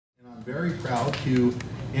very proud to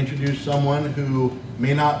introduce someone who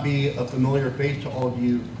may not be a familiar face to all of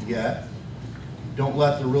you yet. Don't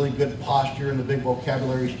let the really good posture and the big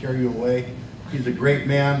vocabulary scare you away. He's a great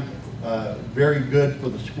man, very good for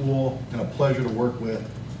the school, and a pleasure to work with.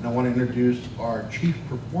 And I want to introduce our Chief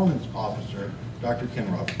Performance Officer, Dr.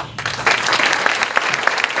 Ken Roberts.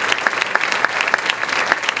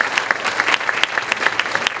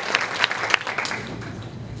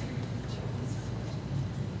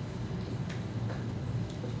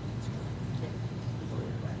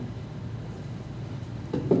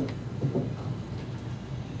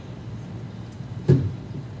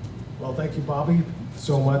 Well, thank you, Bobby,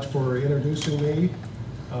 so much for introducing me.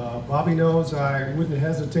 Bobby knows I wouldn't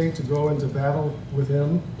hesitate to go into battle with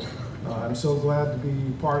him. I'm so glad to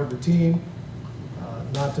be part of the team,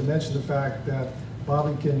 not to mention the fact that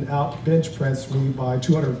Bobby can out bench press me by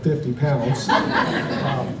 250 pounds.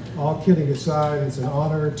 All kidding aside, it's an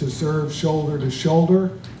honor to serve shoulder to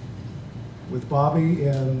shoulder with Bobby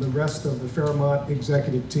and the rest of the Fairmont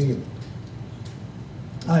executive team.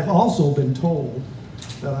 I've also been told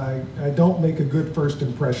that I don't make a good first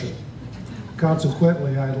impression.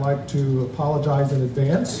 Consequently, I'd like to apologize in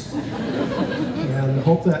advance and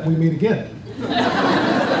hope that we meet again.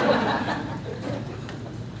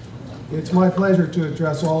 It's my pleasure to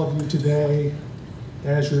address all of you today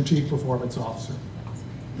as your Chief Performance Officer.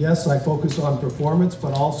 Yes, I focus on performance,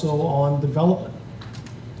 but also on development.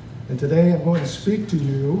 And today I'm going to speak to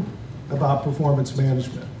you about performance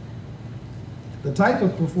management. The type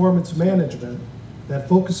of performance management that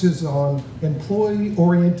focuses on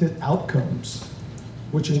employee-oriented outcomes,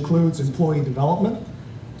 which includes employee development,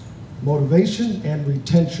 motivation, and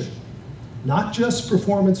retention. Not just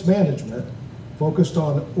performance management focused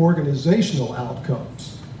on organizational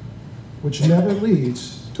outcomes, which never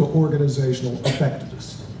leads to organizational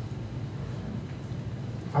effectiveness.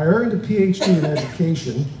 I earned a Ph.D. in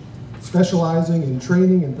education, specializing in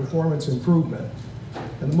training and performance improvement.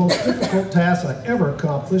 And the most difficult task I ever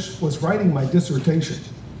accomplished was writing my dissertation.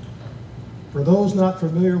 For those not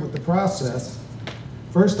familiar with the process,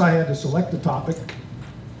 first I had to select a topic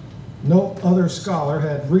no other scholar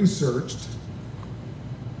had researched,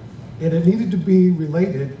 and it needed to be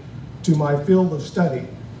related to my field of study.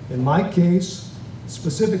 In my case,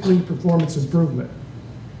 specifically performance improvement.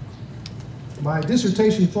 My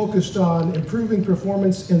dissertation focused on improving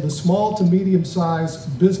performance in the small to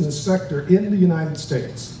medium-sized business sector in the United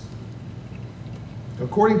States.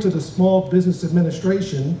 According to the Small Business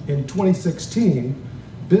Administration, in 2016,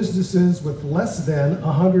 businesses with less than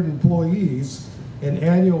 100 employees and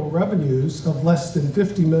annual revenues of less than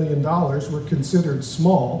 $50 million were considered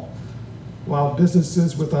small, while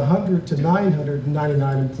businesses with 100 to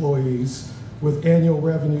 999 employees with annual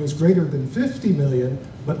revenues greater than 50 million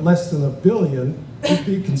but less than $1 billion would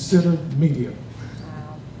be considered medium.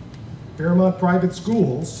 Wow. Fairmont private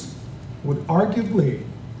schools would arguably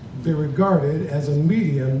be regarded as a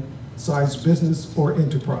medium-sized business or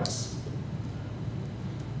enterprise.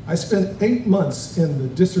 I spent 8 months in the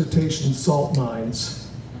dissertation salt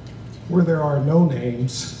mines where there are no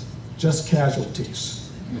names, just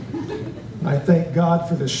casualties. I thank God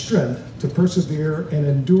for the strength to persevere and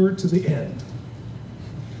endure to the end.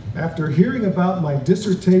 After hearing about my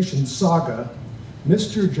dissertation saga,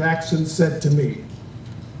 Mr. Jackson said to me,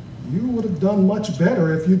 "You would have done much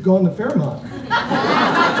better if you'd gone to Fairmont."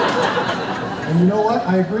 And you know what?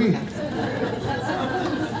 I agree.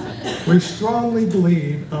 We strongly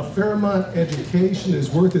believe a Fairmont education is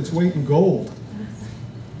worth its weight in gold.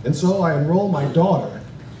 And so I enrolled my daughter,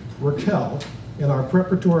 Raquel, in our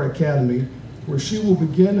preparatory academy, where she will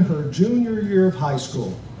begin her junior year of high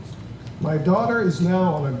school. My daughter is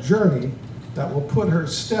now on a journey that will put her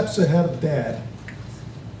steps ahead of Dad,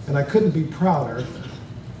 and I couldn't be prouder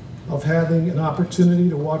of having an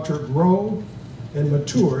opportunity to watch her grow and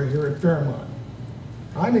mature here at Fairmont.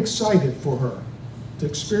 I'm excited for her to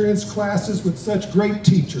experience classes with such great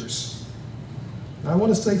teachers. I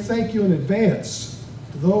want to say thank you in advance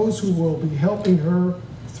to those who will be helping her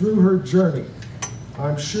through her journey.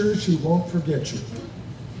 I'm sure she won't forget you.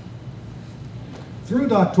 Through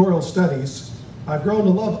doctoral studies, I've grown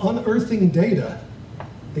to love unearthing data,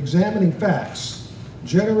 examining facts,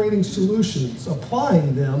 generating solutions,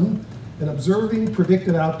 applying them, and observing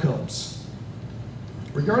predicted outcomes.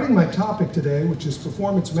 Regarding my topic today, which is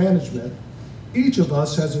performance management, each of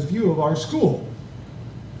us has a view of our school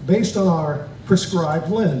based on our prescribed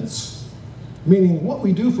lens, meaning what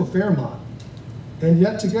we do for Fairmont. And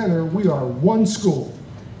yet together we are one school.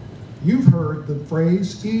 You've heard the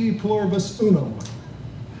phrase e pluribus unum,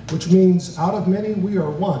 which means out of many we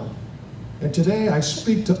are one. And today I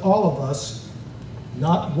speak to all of us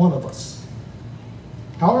not one of us.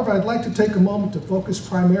 However, I'd like to take a moment to focus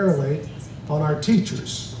primarily on our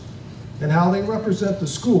teachers and how they represent the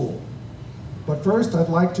school. But first, I'd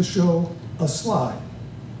like to show a slide.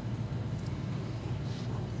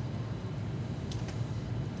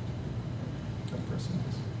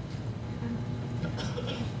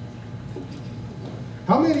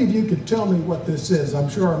 How many of you could tell me what this is? I'm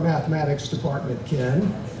sure our mathematics department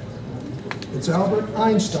can. It's Albert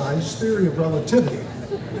Einstein's theory of relativity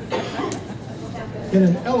in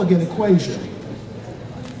an elegant equation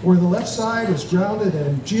where the left side is grounded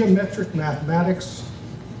in geometric mathematics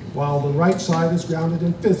while the right side is grounded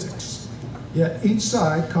in physics. Yet each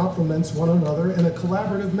side complements one another in a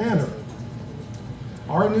collaborative manner.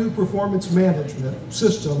 Our new performance management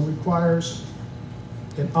system requires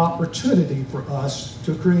an opportunity for us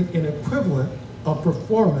to create an equivalent of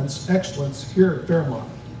performance excellence here at Fairmont,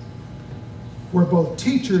 where both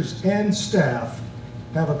teachers and staff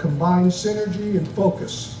have a combined synergy and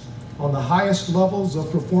focus on the highest levels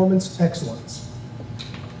of performance excellence.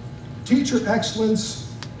 Teacher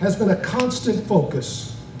excellence has been a constant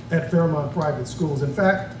focus at Fairmont Private Schools. In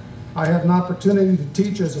fact, I had an opportunity to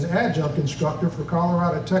teach as an adjunct instructor for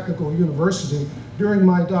Colorado Technical University during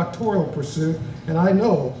my doctoral pursuit, and I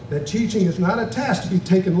know that teaching is not a task to be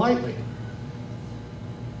taken lightly.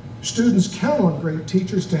 Students count on great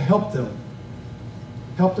teachers to help them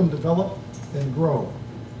develop and grow.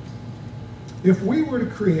 If we were to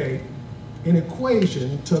create an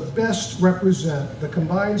equation to best represent the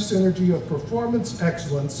combined synergy of performance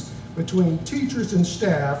excellence between teachers and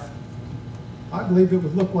staff, I believe it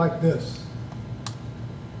would look like this.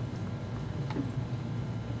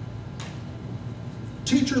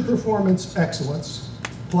 Teacher performance excellence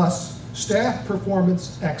plus staff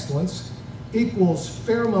performance excellence equals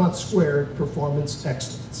Fairmont squared performance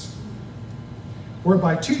excellence,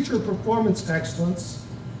 whereby teacher performance excellence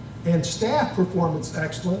and staff performance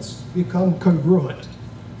excellence become congruent.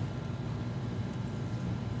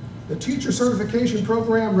 The teacher certification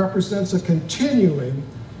program represents a continuing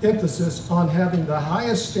emphasis on having the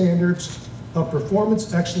highest standards of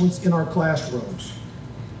performance excellence in our classrooms.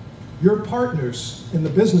 Your partners in the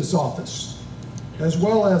business office, as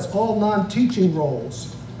well as all non-teaching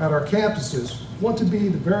roles at our campuses, want to be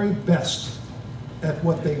the very best at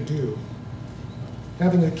what they do,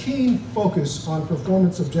 having a keen focus on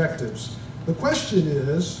performance objectives. The question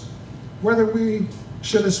is whether we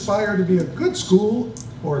should aspire to be a good school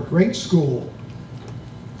or a great school,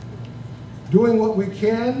 doing what we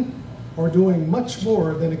can or doing much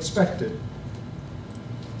more than expected.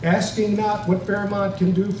 Asking not what Fairmont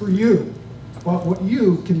can do for you, but what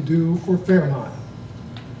you can do for Fairmont.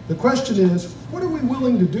 The question is, what are we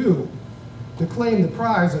willing to do to claim the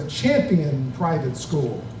prize of champion private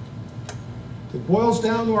school? It boils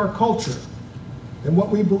down to our culture and what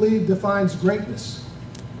we believe defines greatness.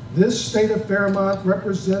 This state of Fairmont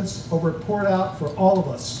represents a report out for all of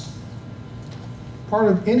us. Part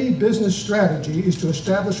of any business strategy is to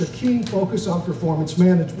establish a keen focus on performance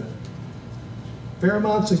management.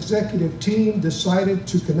 Fairmont's executive team decided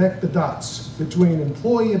to connect the dots between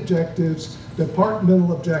employee objectives,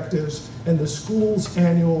 departmental objectives, and the school's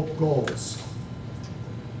annual goals.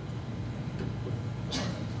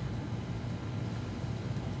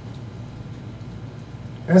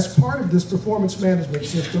 As part of this performance management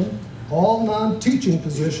system, all non-teaching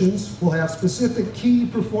positions will have specific key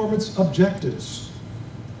performance objectives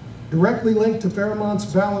directly linked to Fairmont's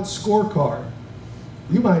balanced scorecard.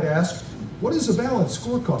 You might ask, what is a balanced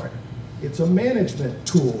scorecard? It's a management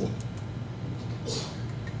tool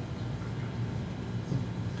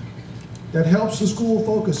that helps the school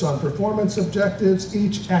focus on performance objectives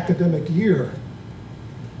each academic year.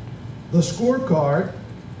 The scorecard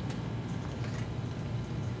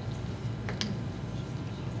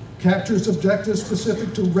captures objectives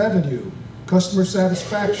specific to revenue, customer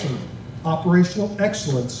satisfaction, operational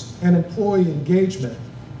excellence, and employee engagement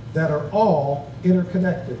that are all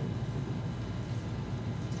interconnected.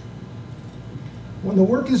 When the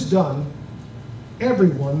work is done,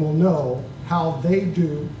 everyone will know how they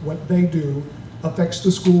do what they do affects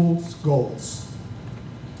the school's goals.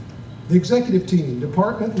 The executive team,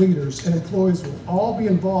 department leaders, and employees will all be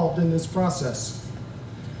involved in this process.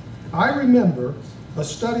 I remember a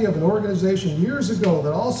study of an organization years ago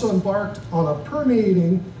that also embarked on a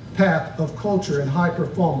permeating path of culture and high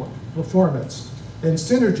performance and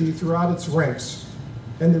synergy throughout its ranks,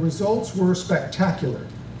 and the results were spectacular.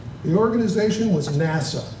 The organization was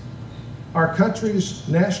NASA, our country's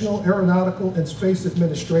National Aeronautical and Space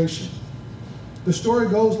Administration. The story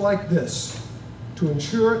goes like this. to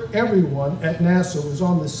ensure everyone at NASA was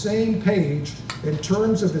on the same page in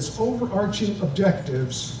terms of its overarching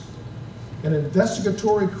objectives, an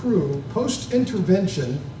investigatory crew,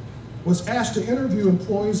 post-intervention, was asked to interview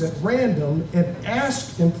employees at random and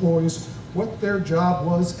asked employees what their job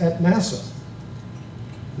was at NASA,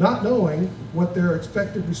 not knowing what their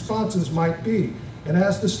expected responses might be. And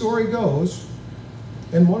as the story goes,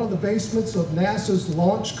 in one of the basements of NASA's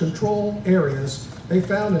launch control areas, they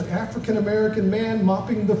found an African-American man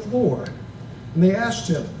mopping the floor. And they asked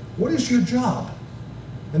him, "What is your job?"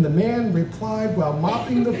 And the man replied while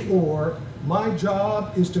mopping the floor, "My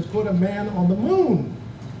job is to put a man on the moon."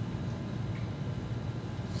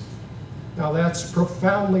 Now that's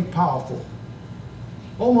profoundly powerful,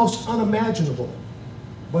 almost unimaginable,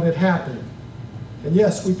 but it happened. And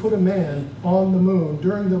yes, we put a man on the moon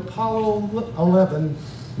during the Apollo 11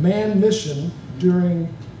 manned mission during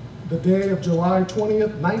the day of July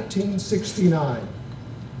 20th, 1969.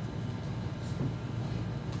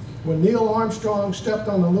 When Neil Armstrong stepped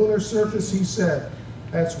on the lunar surface, he said,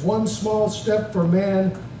 "That's one small step for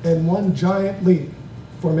man and one giant leap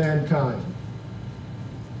for mankind."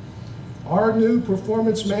 Our new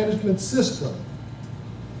performance management system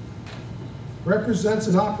represents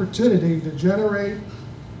an opportunity to generate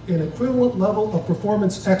an equivalent level of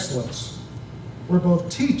performance excellence, where both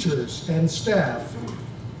teachers and staff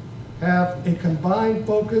have a combined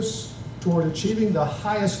focus toward achieving the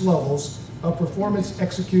highest levels of performance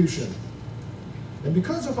execution. And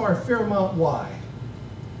because of our Fairmont why,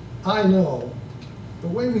 I know the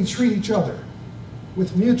way we treat each other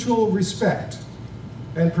with mutual respect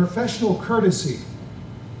and professional courtesy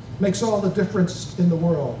makes all the difference in the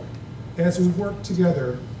world as we work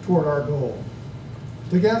together toward our goal.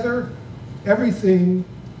 Together, everything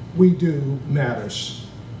we do matters.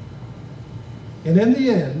 And in the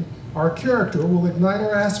end, our character will ignite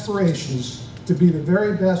our aspirations to be the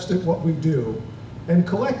very best at what we do. And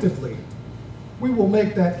collectively, we will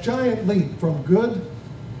make that giant leap from good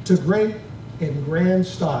to great in grand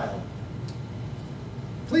style.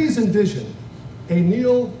 Please envision a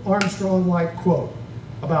Neil Armstrong-like quote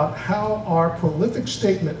about how our prolific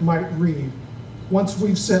statement might read once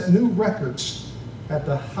we've set new records at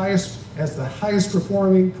as the highest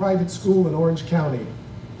performing private school in Orange County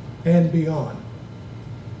and beyond.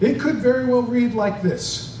 It could very well read like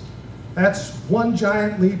this: "That's one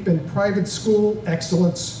giant leap in private school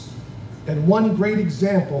excellence and one great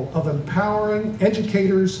example of empowering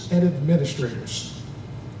educators and administrators."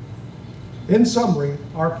 In summary,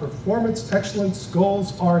 our performance excellence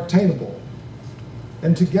goals are attainable,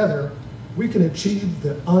 and together we can achieve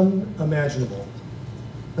the unimaginable.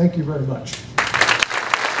 Thank you very much.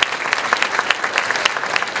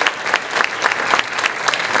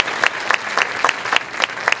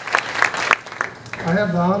 I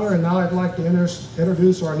have the honor, and now I'd like to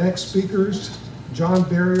introduce our next speakers, John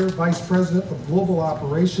Barrier, Vice President of Global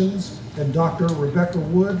Operations, and Dr. Rebecca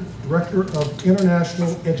Wood, Director of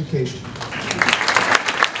International Education.